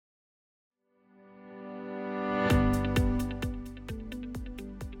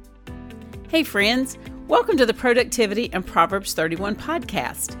Hey friends, welcome to the Productivity and Proverbs 31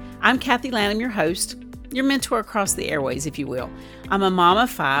 podcast. I'm Kathy Lanham, your host, your mentor across the airways, if you will. I'm a mom of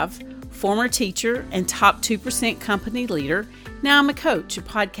 5, former teacher and top 2% company leader. Now I'm a coach, a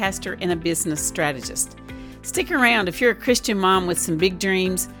podcaster, and a business strategist. Stick around if you're a Christian mom with some big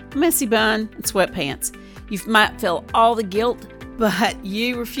dreams, a messy bun, and sweatpants. You might feel all the guilt, but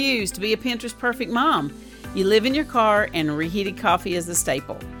you refuse to be a Pinterest perfect mom. You live in your car and reheated coffee is a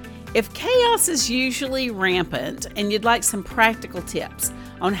staple. If chaos is usually rampant and you'd like some practical tips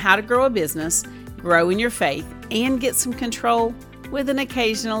on how to grow a business, grow in your faith, and get some control with an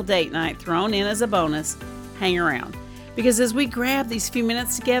occasional date night thrown in as a bonus, hang around. Because as we grab these few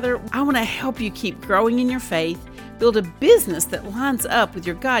minutes together, I want to help you keep growing in your faith, build a business that lines up with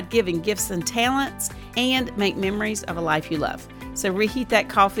your God-given gifts and talents, and make memories of a life you love. So reheat that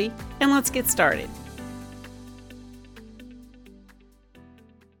coffee and let's get started.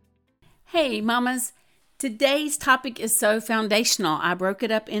 Hey mamas, today's topic is so foundational. I broke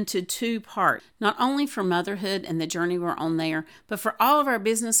it up into 2 parts, not only for motherhood and the journey we're on there, but for all of our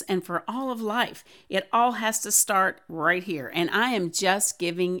business and for all of life. It all has to start right here. And I am just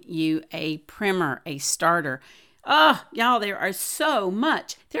giving you a primer, a starter. Oh, y'all, there are so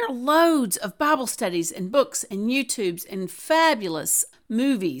much. There are loads of Bible studies and books and YouTubes and fabulous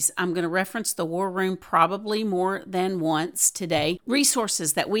movies. I'm going to reference The War Room probably more than once today.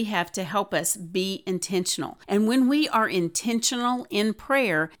 Resources that we have to help us be intentional. And when we are intentional in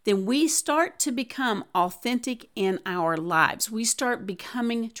prayer, then we start to become authentic in our lives. We start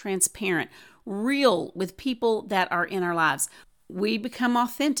becoming transparent, real with people that are in our lives. We become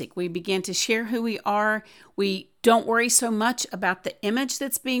authentic. We begin to share who we are. We don't worry so much about the image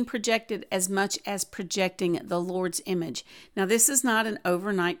that's being projected as much as projecting the Lord's image. Now, this is not an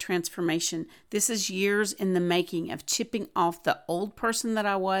overnight transformation. This is years in the making of chipping off the old person that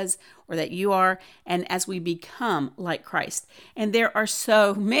I was or that you are, and as we become like Christ. And there are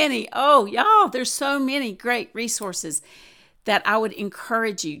so many, there's so many great resources that I would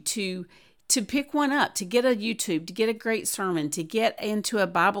encourage you to pick one up, to get a YouTube, to get a great sermon, to get into a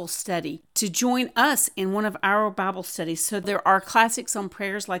Bible study, to join us in one of our Bible studies. So there are classics on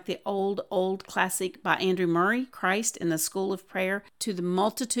prayers like the old classic by Andrew Murray, Christ in the School of Prayer, to the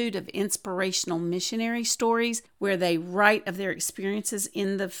multitude of inspirational missionary stories where they write of their experiences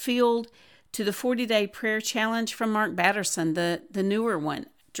in the field, to the 40-day prayer challenge from Mark Batterson, the newer one.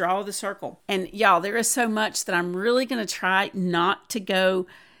 Draw the circle. And y'all, there is so much that I'm really going to try not to go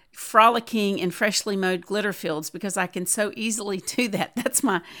frolicking in freshly mowed glitter fields because I can so easily do that. That's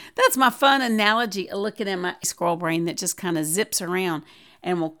my fun analogy of looking at my squirrel brain that just kind of zips around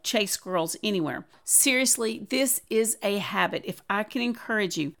and will chase squirrels anywhere. Seriously, this is a habit. If I can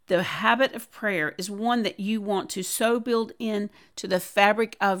encourage you, the habit of prayer is one that you want to so build in to the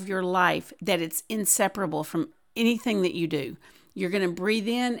fabric of your life that it's inseparable from anything that you do. You're going to breathe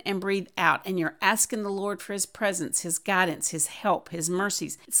in and breathe out, and you're asking the Lord for His presence, His guidance, His help, His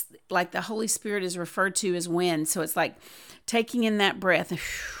mercies. It's like the Holy Spirit is referred to as wind, so it's like taking in that breath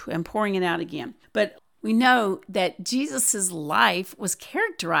and pouring it out again. But we know that Jesus' life was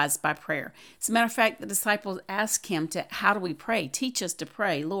characterized by prayer. As a matter of fact, the disciples asked Him how do we pray? Teach us to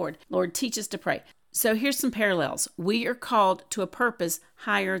pray, Lord. Lord, teach us to pray. So here's some parallels. We are called to a purpose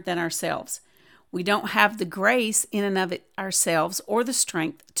higher than ourselves. We don't have the grace in and of it ourselves or the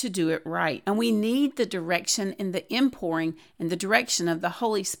strength to do it right. And we need the direction and the inpouring and the direction of the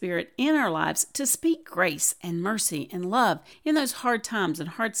Holy Spirit in our lives to speak grace and mercy and love in those hard times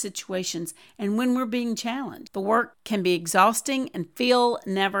and hard situations and when we're being challenged. The work can be exhausting and feel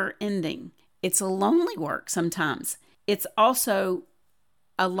never ending. It's a lonely work sometimes. It's also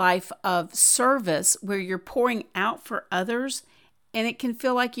a life of service where you're pouring out for others, and it can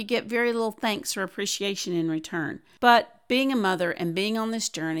feel like you get very little thanks or appreciation in return. But being a mother and being on this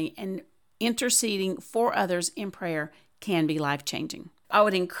journey and interceding for others in prayer can be life-changing. I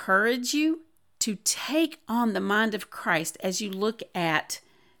would encourage you to take on the mind of Christ as you look at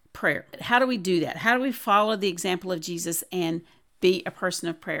prayer. How do we do that? How do we follow the example of Jesus and be a person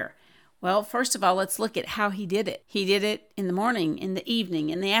of prayer? Well, first of all, let's look at how He did it. He did it in the morning, in the evening,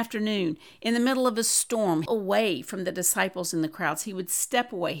 in the afternoon, in the middle of a storm, away from the disciples and the crowds. He would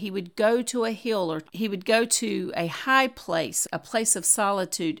step away. He would go to a hill or he would go to a high place, a place of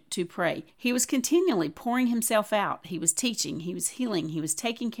solitude to pray. He was continually pouring Himself out. He was teaching. He was healing. He was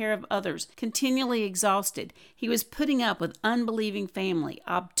taking care of others, continually exhausted. He was putting up with unbelieving family,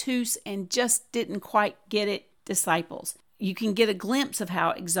 obtuse and just didn't quite get it disciples. You can get a glimpse of how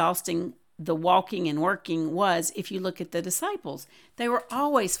exhausting the walking and working was if you look at the disciples. They were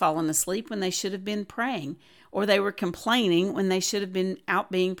always falling asleep when they should have been praying, or they were complaining when they should have been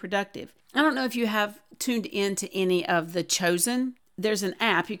out being productive. I don't know if you have tuned into any of The Chosen. There's an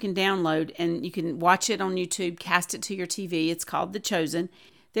app you can download and you can watch it on YouTube, cast it to your TV. It's called The Chosen.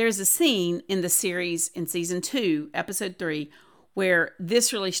 There's a scene in the series in season 2, episode 3, where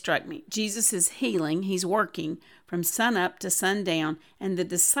this really struck me. Jesus is healing. He's working from sun up to sundown. And the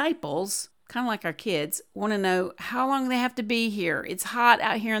disciples, kind of like our kids, want to know how long they have to be here. It's hot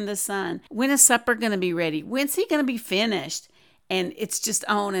out here in the sun. When is supper going to be ready? When's he going to be finished? And it's just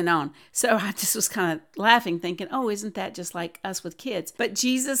on and on. So I just was kind of laughing, thinking, oh, isn't that just like us with kids? But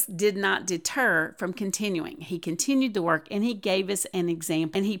Jesus did not deter from continuing. He continued to work, and he gave us an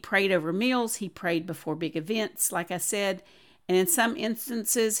example. And he prayed over meals. He prayed before big events, like I said. And in some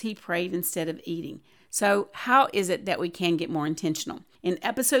instances, he prayed instead of eating. So how is it that we can get more intentional? In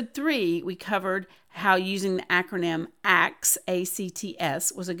episode 3, we covered how using the acronym ACTS,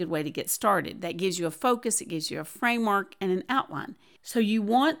 A-C-T-S, was a good way to get started. That gives you a focus, it gives you a framework and an outline. So you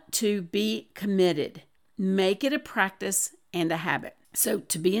want to be committed. Make it a practice and a habit. So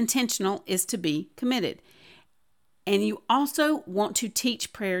to be intentional is to be committed. And you also want to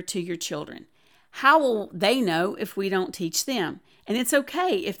teach prayer to your children. How will they know if we don't teach them? And it's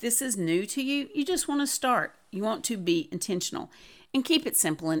okay if this is new to you. You just want to start. You want to be intentional. And keep it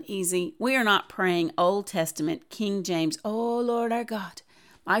simple and easy. We are not praying Old Testament, King James, "O Lord our God,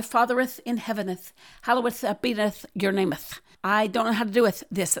 my Fathereth in heaveneth, hallowed beeth your nameth. I don't know how to do with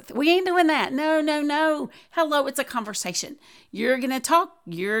this." We ain't doing that. No. Hello, it's a conversation. You're going to talk.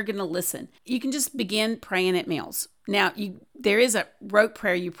 You're going to listen. You can just begin praying at meals. Now, there is a rote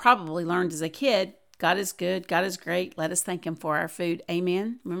prayer you probably learned as a kid. God is good. God is great. Let us thank him for our food.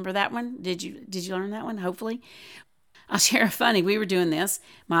 Amen. Remember that one? Did you learn that one? Hopefully. I'll share a funny. We were doing this.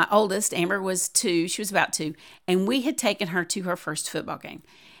 My oldest, Amber, was 2. She was about 2. And we had taken her to her first football game.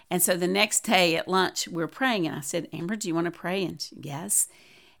 And so the next day at lunch, we were praying. And I said, "Amber, do you want to pray?" And she, "Yes."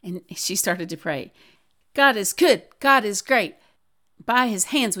 And she started to pray. "God is good. God is great. By his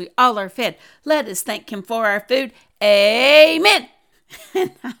hands we all are fed. Let us thank him for our food. Amen."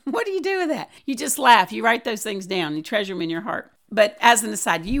 What do you do with that? You just laugh. You write those things down. You treasure them in your heart. But as an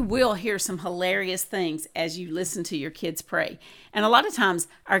aside, you will hear some hilarious things as you listen to your kids pray. And a lot of times,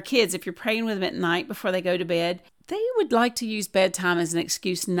 our kids, if you're praying with them at night before they go to bed, they would like to use bedtime as an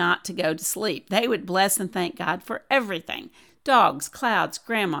excuse not to go to sleep. They would bless and thank God for everything. Dogs, clouds,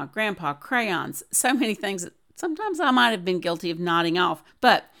 grandma, grandpa, crayons, so many things that sometimes I might have been guilty of nodding off.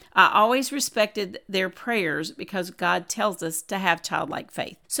 But I always respected their prayers because God tells us to have childlike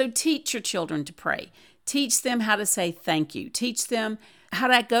faith. So teach your children to pray. Teach them how to say thank you. Teach them how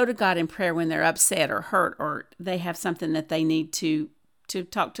to go to God in prayer when they're upset or hurt or they have something that they need to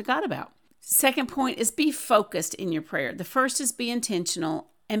talk to God about. Second point is be focused in your prayer. The first is be intentional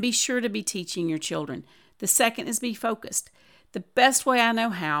and be sure to be teaching your children. The second is be focused. The best way I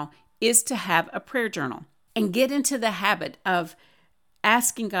know how is to have a prayer journal and get into the habit of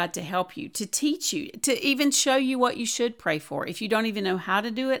asking God to help you, to teach you, to even show you what you should pray for. If you don't even know how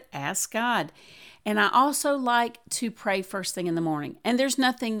to do it, ask God. And I also like to pray first thing in the morning. And there's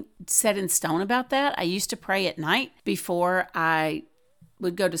nothing set in stone about that. I used to pray at night before I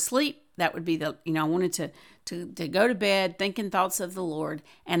would go to sleep. That would be I wanted to go to bed thinking thoughts of the Lord,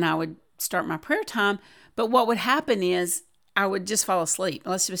 and I would start my prayer time. But what would happen is I would just fall asleep.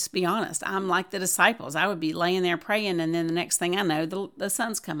 Let's just be honest. I'm like the disciples. I would be laying there praying, and then the next thing I know, the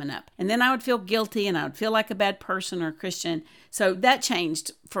sun's coming up. And then I would feel guilty, and I would feel like a bad person or a Christian. So that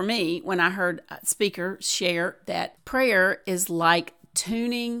changed for me when I heard a speaker share that prayer is like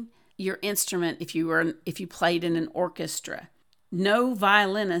tuning your instrument if you played in an orchestra. No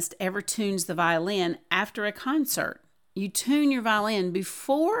violinist ever tunes the violin after a concert. You tune your violin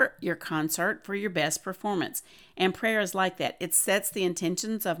before your concert for your best performance. And prayer is like that. It sets the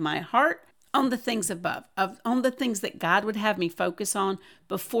intentions of my heart on the things above, on the things that God would have me focus on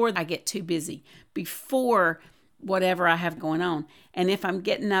before I get too busy, before whatever I have going on. And if I'm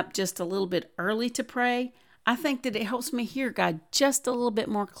getting up just a little bit early to pray, I think that it helps me hear God just a little bit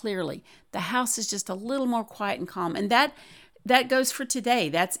more clearly. The house is just a little more quiet and calm. And that goes for today.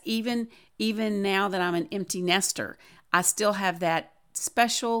 That's even now that I'm an empty nester. I still have that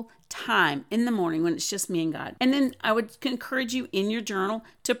special time in the morning when it's just me and God. And then I would encourage you in your journal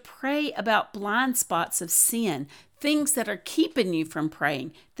to pray about blind spots of sin, things that are keeping you from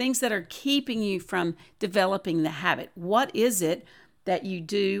praying, things that are keeping you from developing the habit. What is it that you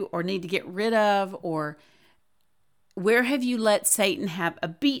do or need to get rid of, or Where have you let Satan have a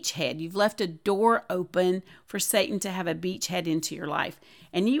beachhead? You've left a door open for Satan to have a beachhead into your life.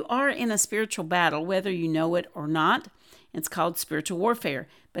 And you are in a spiritual battle, whether you know it or not. It's called spiritual warfare,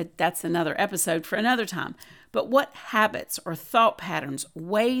 but that's another episode for another time. But what habits or thought patterns,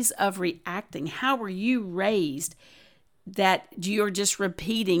 ways of reacting, how were you raised that you're just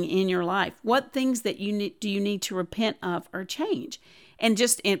repeating in your life? What things that do you need to repent of or change? And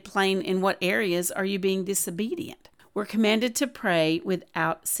just in what areas are you being disobedient? We're commanded to pray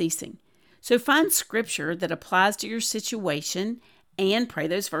without ceasing. So find scripture that applies to your situation and pray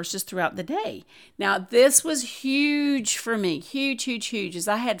those verses throughout the day. Now, this was huge for me. Huge, huge, huge. As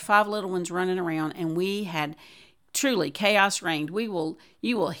I had 5 little ones running around and we had truly chaos reigned.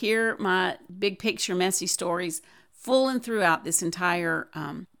 You will hear my big picture messy stories full and throughout this entire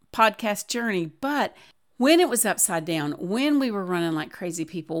podcast journey. But when it was upside down, when we were running like crazy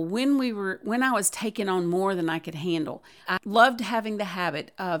people, when I was taking on more than I could handle, I loved having the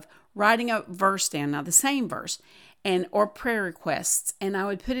habit of writing a verse down, now the same verse, or prayer requests, and I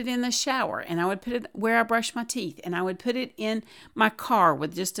would put it in the shower, and I would put it where I brush my teeth, and I would put it in my car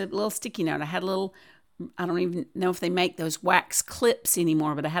with just a little sticky note. I had a little, I don't even know if they make those wax clips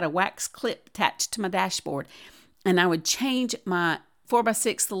anymore, but I had a wax clip attached to my dashboard, and I would change my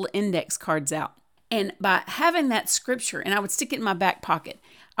 4x6 little index cards out. And by having that scripture, and I would stick it in my back pocket,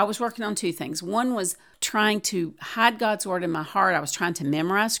 I was working on 2 things. One was trying to hide God's word in my heart. I was trying to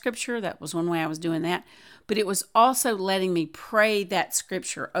memorize scripture. That was one way I was doing that. But it was also letting me pray that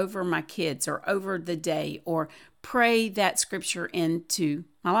scripture over my kids or over the day, or pray that scripture into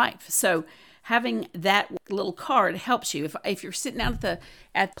my life. So having that little card helps you. If you're sitting out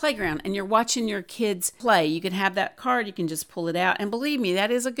at the playground and you're watching your kids play, you can have that card. You can just pull it out. And believe me,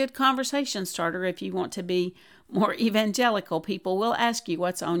 that is a good conversation starter if you want to be more evangelical. People will ask you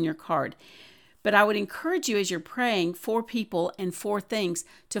what's on your card. But I would encourage you, as you're praying for people and for things,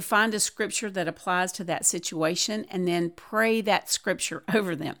 to find a scripture that applies to that situation and then pray that scripture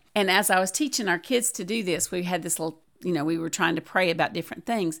over them. And as I was teaching our kids to do this, we had this little, we were trying to pray about different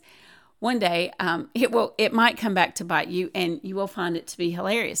things. One day, it might come back to bite you, and you will find it to be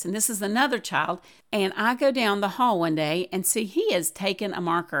hilarious. And this is another child, and I go down the hall one day and see he has taken a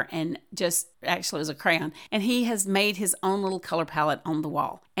marker and actually it was a crayon, and he has made his own little color palette on the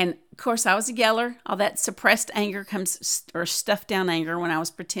wall. And of course, I was a yeller. All that suppressed anger or stuffed down anger when I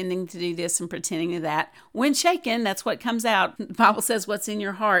was pretending to do this and pretending to that. When shaken, that's what comes out. The Bible says what's in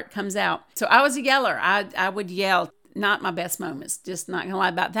your heart comes out. So I was a yeller. I would yell. Not my best moments. Just not going to lie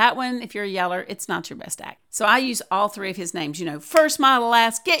about that one. If you're a yeller, it's not your best act. So I use all 3 of his names. First, model,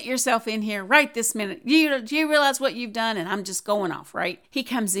 last, get yourself in here right this minute. Do you realize what you've done? And I'm just going off, right? He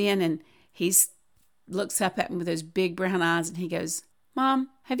comes in and looks up at me with those big brown eyes and he goes, "Mom,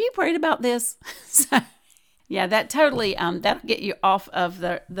 have you prayed about this?" So, yeah, that totally, that'll get you off of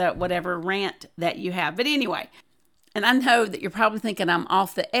the whatever rant that you have. But anyway, and I know that you're probably thinking I'm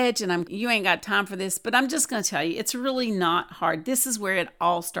off the edge and you ain't got time for this, but I'm just going to tell you, it's really not hard. This is where it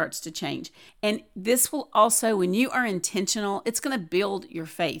all starts to change. And this will also, when you are intentional, it's going to build your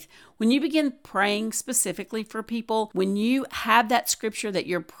faith. When you begin praying specifically for people, when you have that scripture that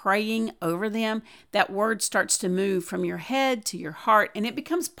you're praying over them, that word starts to move from your head to your heart, and it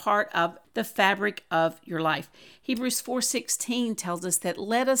becomes part of the fabric of your life. Hebrews 4:16 tells us that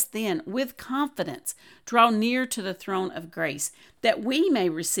let us then with confidence draw near to the throne of grace, that we may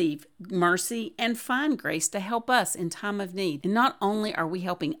receive mercy and find grace to help us in time of need. And not only are we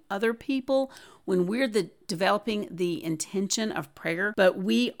helping other people when we're developing the intention of prayer, but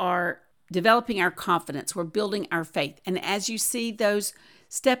we are developing our confidence. We're building our faith. And as you see those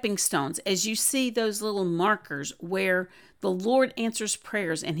stepping stones, as you see those little markers where the Lord answers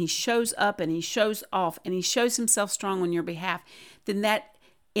prayers and he shows up and he shows off and he shows himself strong on your behalf, then that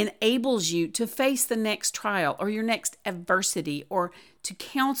enables you to face the next trial or your next adversity, or to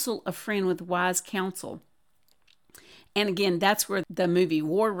counsel a friend with wise counsel. And again, that's where the movie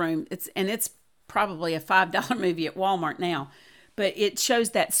War Room, it's probably a $5 movie at Walmart now, but it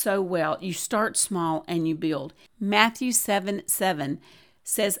shows that so well. You start small and you build. Matthew 7:7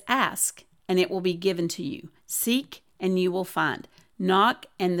 says, "Ask and it will be given to you. Seek and you will find. Knock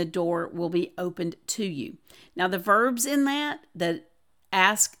and the door will be opened to you." Now the verbs in that, the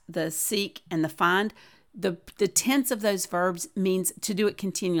ask, the seek, and the find, the tense of those verbs means to do it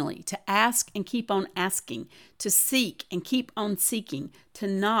continually, to ask and keep on asking, to seek and keep on seeking, to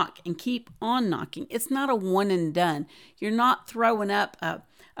knock and keep on knocking. It's not a one and done. You're not throwing up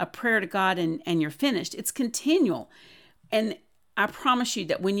a prayer to God and you're finished. It's continual. And I promise you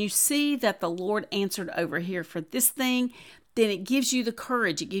that when you see that the Lord answered over here for this thing, then it gives you the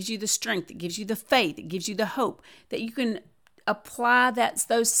courage, it gives you the strength, it gives you the faith, it gives you the hope that you can apply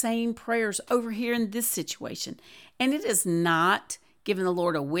those same prayers over here in this situation. And it is not giving the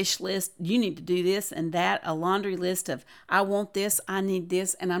Lord a wish list. You need to do this and that, a laundry list of, I want this, I need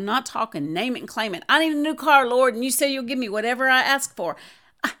this. And I'm not talking name it and claim it. I need a new car, Lord, and you say you'll give me whatever I ask for.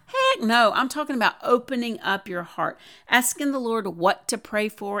 Heck no, I'm talking about opening up your heart, asking the Lord what to pray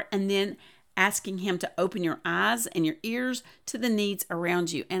for, and then asking Him to open your eyes and your ears to the needs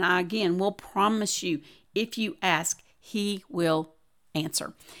around you. And I, again, will promise you, if you ask, He will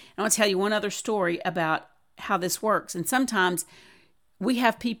answer. I want to tell you one other story about how this works. And sometimes we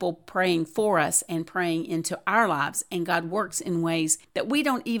have people praying for us and praying into our lives, and God works in ways that we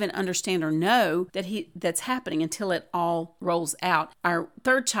don't even understand or know that's happening until it all rolls out. Our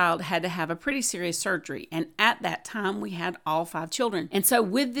third child had to have a pretty serious surgery, and at that time we had all 5 children. And so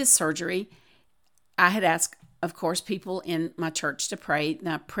with this surgery, I had asked, of course, people in my church to pray,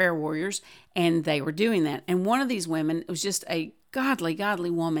 prayer warriors, and they were doing that. And one of these women, it was just a godly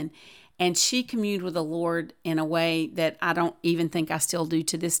woman, and she communed with the Lord in a way that I don't even think I still do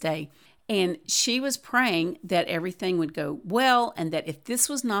to this day. And she was praying that everything would go well, and that if this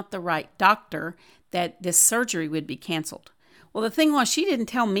was not the right doctor, that this surgery would be canceled. Well, the thing was, she didn't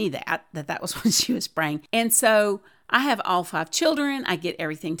tell me that was what she was praying. And so I have all 5 children. I get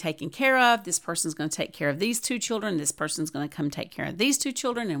everything taken care of. This person's going to take care of these 2 children. This person's going to come take care of these 2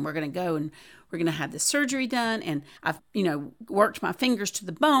 children. And we're going to go and we're going to have this surgery done. And I've, worked my fingers to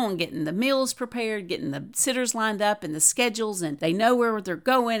the bone, getting the meals prepared, getting the sitters lined up and the schedules, and they know where they're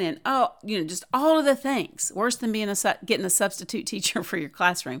going. And, just all of the things. Worse than getting a substitute teacher for your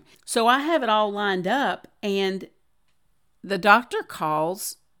classroom. So I have it all lined up, and the doctor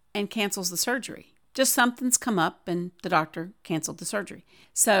calls and cancels the surgery. Just something's come up and the doctor canceled the surgery.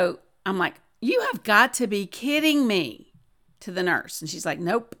 So I'm like, you have got to be kidding me, to the nurse. And she's like,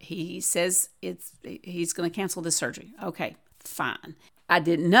 nope, he says he's going to cancel this surgery. Okay, fine. I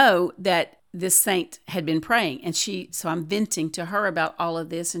didn't know that this saint had been praying. And so I'm venting to her about all of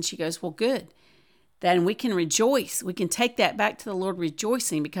this. And she goes, well, good. Then we can rejoice. We can take that back to the Lord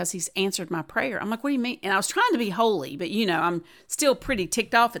rejoicing because He's answered my prayer. I'm like, what do you mean? And I was trying to be holy, but I'm still pretty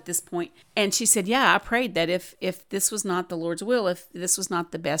ticked off at this point. And she said, yeah, I prayed that if this was not the Lord's will, if this was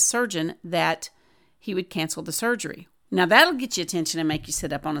not the best surgeon, that He would cancel the surgery. Now that'll get you attention and make you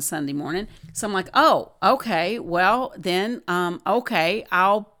sit up on a Sunday morning. So I'm like, oh, okay, well then, I'll pray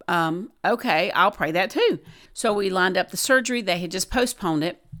that too. So we lined up the surgery. They had just postponed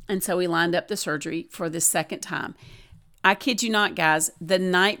it. And so we lined up the surgery for the second time. I kid you not, guys, the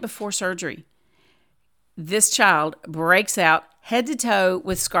night before surgery, this child breaks out head to toe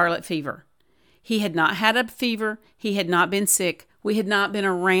with scarlet fever. He had not had a fever. He had not been sick. We had not been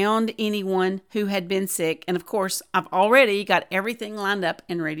around anyone who had been sick. And of course, I've already got everything lined up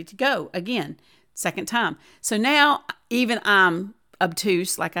and ready to go again, second time. So now even I'm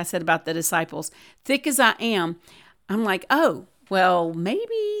obtuse, like I said about the disciples, thick as I am, I'm like, oh, well,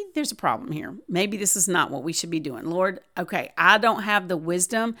 maybe there's a problem here. Maybe this is not what we should be doing. Lord, okay, I don't have the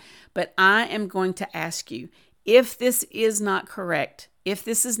wisdom, but I am going to ask you, if this is not correct, if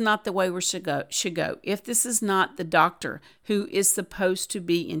this is not the way we should go, if this is not the doctor who is supposed to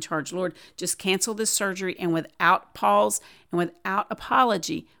be in charge, Lord, just cancel this surgery, and without pause and without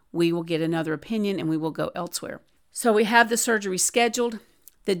apology, we will get another opinion and we will go elsewhere. So we have the surgery scheduled.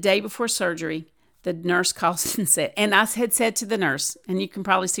 The day before surgery, the nurse calls and said, and I had said to the nurse, and you can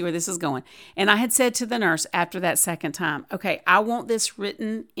probably see where this is going, and I had said to the nurse after that second time, okay, I want this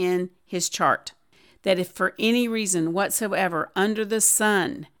written in his chart, that if for any reason whatsoever under the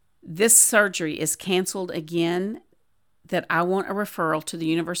sun, this surgery is canceled again, that I want a referral to the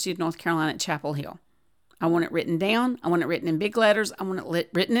University of North Carolina at Chapel Hill. I want it written down. I want it written in big letters. I want it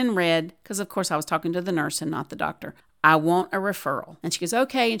written in red, because of course I was talking to the nurse and not the doctor. I want a referral. And she goes,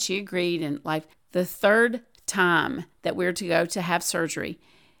 okay. And she agreed. And the third time that we're to go to have surgery,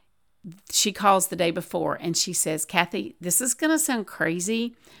 she calls the day before and she says, Kathy, this is going to sound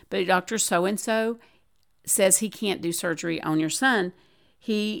crazy, but Dr. So-and-so says he can't do surgery on your son.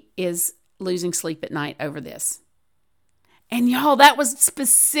 He is losing sleep at night over this. And y'all, that was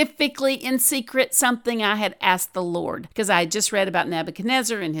specifically in secret something I had asked the Lord, because I had just read about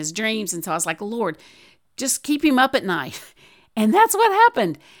Nebuchadnezzar and his dreams. And so I was like, Lord, just keep him up at night. And that's what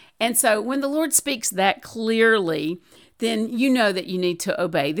happened. And so when the Lord speaks that clearly, then you know that you need to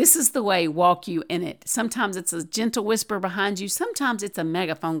obey. This is the way, walk you in it. Sometimes it's a gentle whisper behind you. Sometimes it's a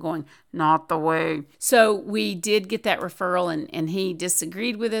megaphone going, not the way. So we did get that referral, and he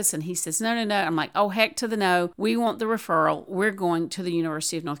disagreed with us, and he says, no. I'm like, oh, heck to the no. We want the referral. We're going to the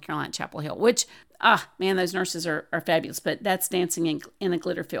University of North Carolina at Chapel Hill, which Man, those nurses are fabulous, but that's dancing in a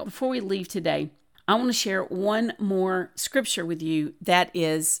glitter field. Before we leave today, I want to share one more scripture with you that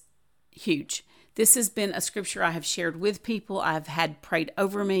is huge. This has been a scripture I have shared with people. I've had prayed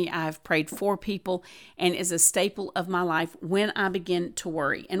over me. I've prayed for people, and is a staple of my life when I begin to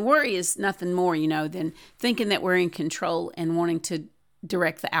worry. And worry is nothing more, than thinking that we're in control and wanting to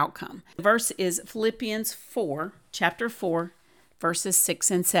direct the outcome. The verse is Philippians 4, chapter 4, verses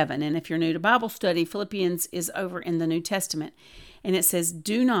 6 and 7. And if you're new to Bible study, Philippians is over in the New Testament. And it says,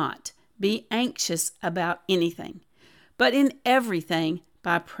 "Do not be anxious about anything, but in everything,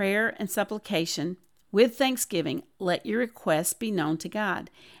 by prayer and supplication, with thanksgiving, let your requests be known to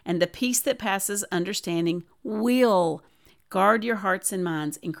God. And the peace that passes understanding will guard your hearts and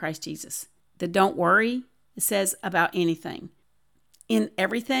minds in Christ Jesus." The don't worry, it says, about anything. In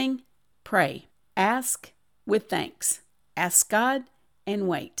everything, pray. Ask with thanks. Ask God and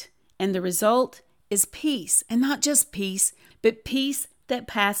wait. And the result is peace. And not just peace, but peace that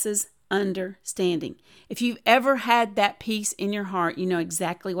passes understanding. If you've ever had that peace in your heart, you know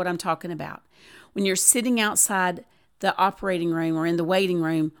exactly what I'm talking about. When you're sitting outside the operating room or in the waiting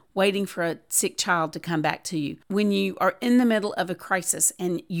room, waiting for a sick child to come back to you. When you are in the middle of a crisis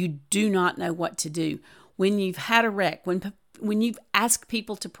and you do not know what to do. When you've had a wreck, when you've asked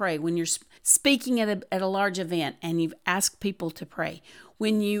people to pray, when you're speaking at a large event and you've asked people to pray,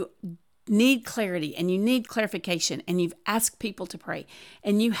 when you need clarity and you need clarification and you've asked people to pray,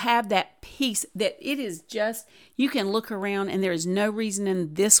 and you have that peace that it is just, you can look around and there is no reason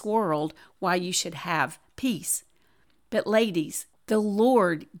in this world why you should have peace. But ladies, the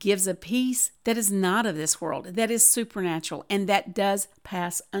Lord gives a peace that is not of this world, that is supernatural, and that does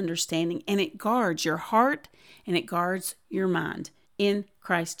pass understanding, and it guards your heart and it guards your mind in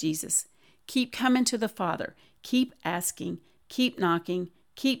Christ Jesus. Keep coming to the Father. Keep asking, keep knocking,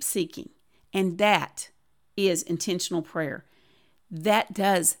 keep seeking. And that is intentional prayer. That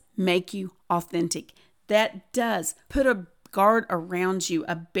does make you authentic. That does put a guard around you,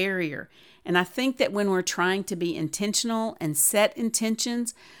 a barrier. And I think that when we're trying to be intentional and set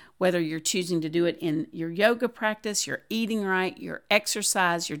intentions, whether you're choosing to do it in your yoga practice, your eating right, your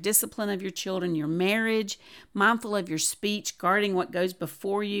exercise, your discipline of your children, your marriage, mindful of your speech, guarding what goes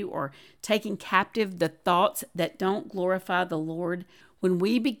before you, or taking captive the thoughts that don't glorify the Lord, when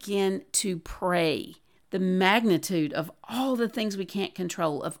we begin to pray, the magnitude of all the things we can't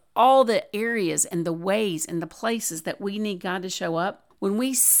control, of all the areas and the ways and the places that we need God to show up, when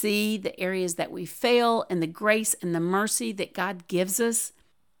we see the areas that we fail and the grace and the mercy that God gives us,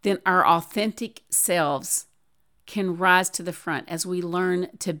 then our authentic selves can rise to the front as we learn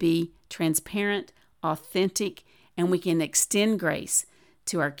to be transparent, authentic, and we can extend grace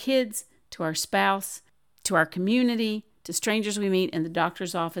to our kids, to our spouse, to our community, to strangers we meet in the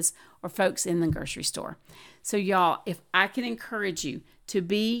doctor's office, or folks in the grocery store. So y'all, if I can encourage you to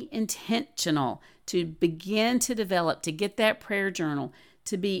be intentional, to begin to develop, to get that prayer journal,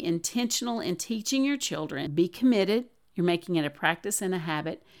 to be intentional in teaching your children, be committed. You're making it a practice and a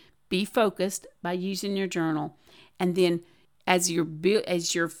habit. Be focused by using your journal. And then as your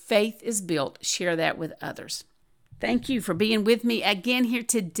faith is built, share that with others. Thank you for being with me again here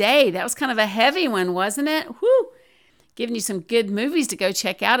today. That was kind of a heavy one, wasn't it? Whew! Giving you some good movies to go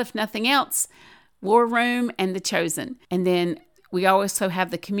check out, if nothing else. War Room and The Chosen. And then we also have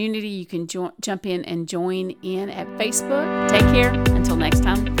the community. You can jump in and join in at Facebook. Take care. Until next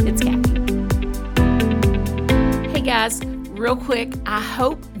time, it's Kathy. Hey guys, real quick, I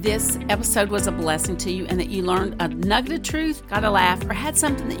hope this episode was a blessing to you and that you learned a nugget of truth, got a laugh, or had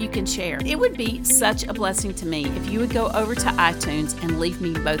something that you can share. It would be such a blessing to me if you would go over to iTunes and leave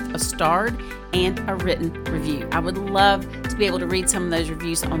me both a starred and a written review. I would love to be able to read some of those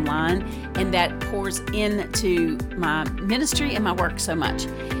reviews online, and that pours into my ministry and my work so much.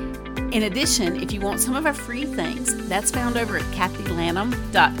 In addition, if you want some of our free things, that's found over at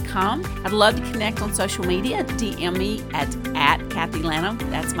KathyLanham.com. I'd love to connect on social media. DM me at Kathy Lanham.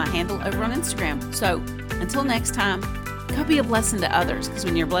 That's my handle over on Instagram. So until next time, go be a blessing to others, because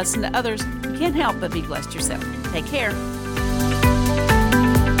when you're a blessing to others, you can't help but be blessed yourself. Take care.